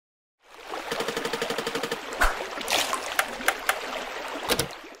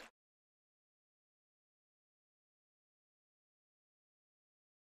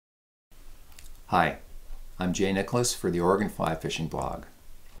Hi, I'm Jay Nicholas for the Oregon Fly Fishing Blog.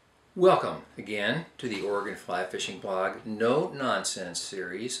 Welcome again to the Oregon Fly Fishing Blog No Nonsense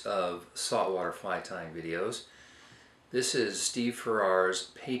series of saltwater fly tying videos. This is Steve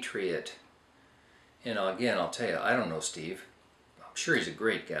Farrar's Patriot. And again, I'll tell you, I don't know Steve. I'm sure he's a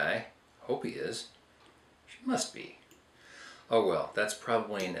great guy. Hope he is. He must be. Oh well, that's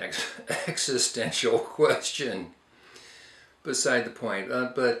probably an existential question. Beside the point,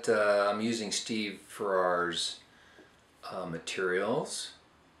 but I'm using Steve Farrar's materials,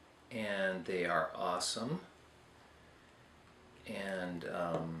 and they are awesome, and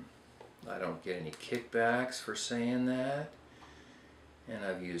I don't get any kickbacks for saying that. And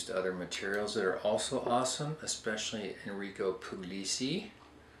I've used other materials that are also awesome, especially Enrico Puglisi.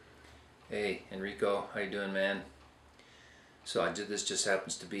 Hey Enrico, how you doing, man? So this just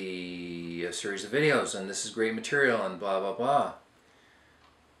happens to be a series of videos, and this is great material, and blah blah blah.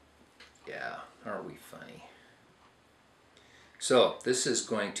 Yeah, aren't we funny? So this is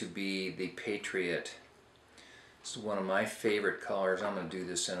going to be the Patriot. This is one of my favorite colors. I'm going to do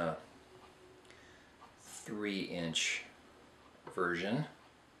this in a 3-inch version.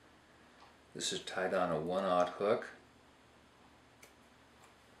 This is tied on a 1/0 hook.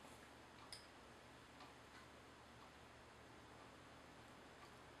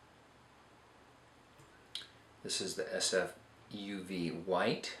 This is the SF UV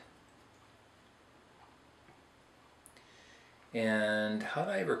white. And how did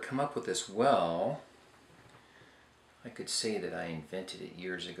I ever come up with this? Well, I could say that I invented it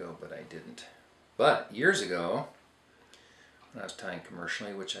years ago, but I didn't. But years ago, when I was tying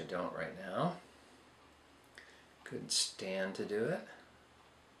commercially, which I don't right now, couldn't stand to do it.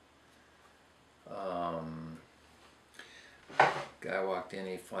 Guy walked in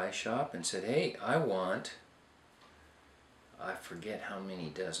a fly shop and said, hey, I forget how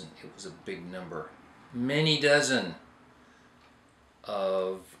many dozen, it was a big number, many dozen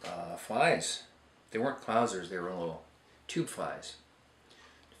of flies. They weren't Clousers, they were little tube flies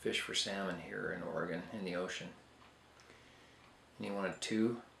to fish for salmon here in Oregon in the ocean. And he wanted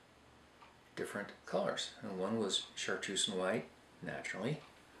 2 different colors, and one was Chartreuse and white, naturally.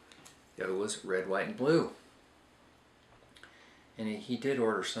 The other was red, white, and blue. And he did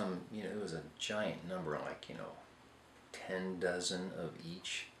order some, it was a giant number, like, 10 dozen of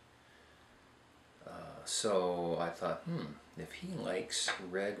each. So I thought, if he likes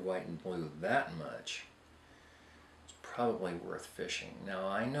red, white, and blue that much, it's probably worth fishing. Now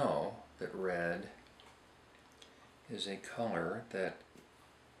I know that red is a color that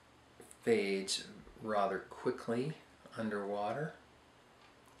fades rather quickly underwater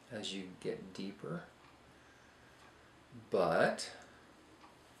as you get deeper, but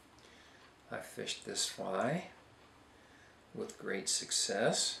I fished this fly with great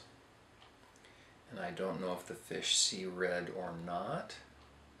success, and I don't know if the fish see red or not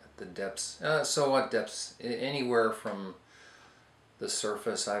at the depths. So what depths? Anywhere from the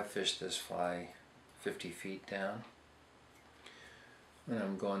surface. I've fished this fly 50 feet down. When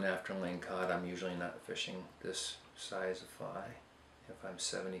I'm going after Ling Cod, I'm usually not fishing this size of fly if I'm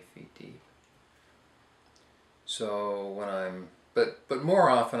 70 feet deep. So when I'm, but more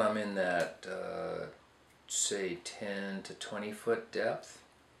often I'm in that say 10 to 20 foot depth,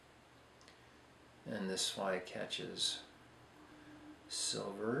 and this fly catches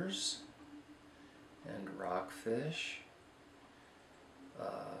silvers and rockfish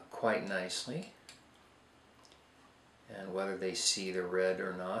quite nicely. And whether they see the red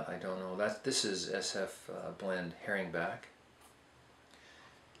or not, I don't know. This is SF blend herringback.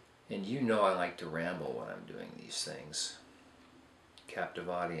 And I like to ramble when I'm doing these things. Captive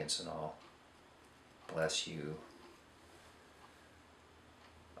audience and all. Bless you.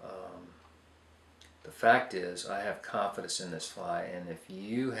 The fact is, I have confidence in this fly, and if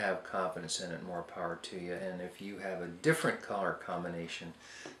you have confidence in it, more power to you. And if you have a different color combination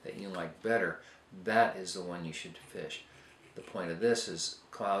that you like better, that is the one you should fish. The point of this is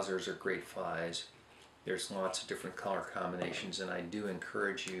Clousers are great flies. There's lots of different color combinations, and I do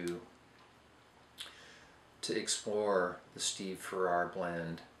encourage you to explore the Steve Farrar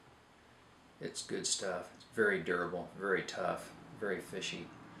blend. It's good stuff. It's very durable, very tough, very fishy.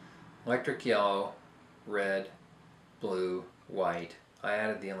 Electric yellow, red, blue, white. I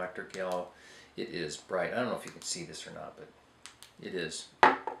added the electric yellow. It is bright. I don't know if you can see this or not, but it is.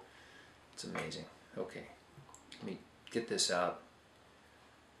 It's amazing. Okay, let me get this out,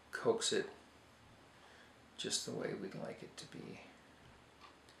 coax it just the way we'd like it to be.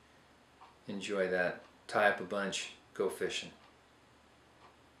 Enjoy that. Tie up a bunch, go fishing.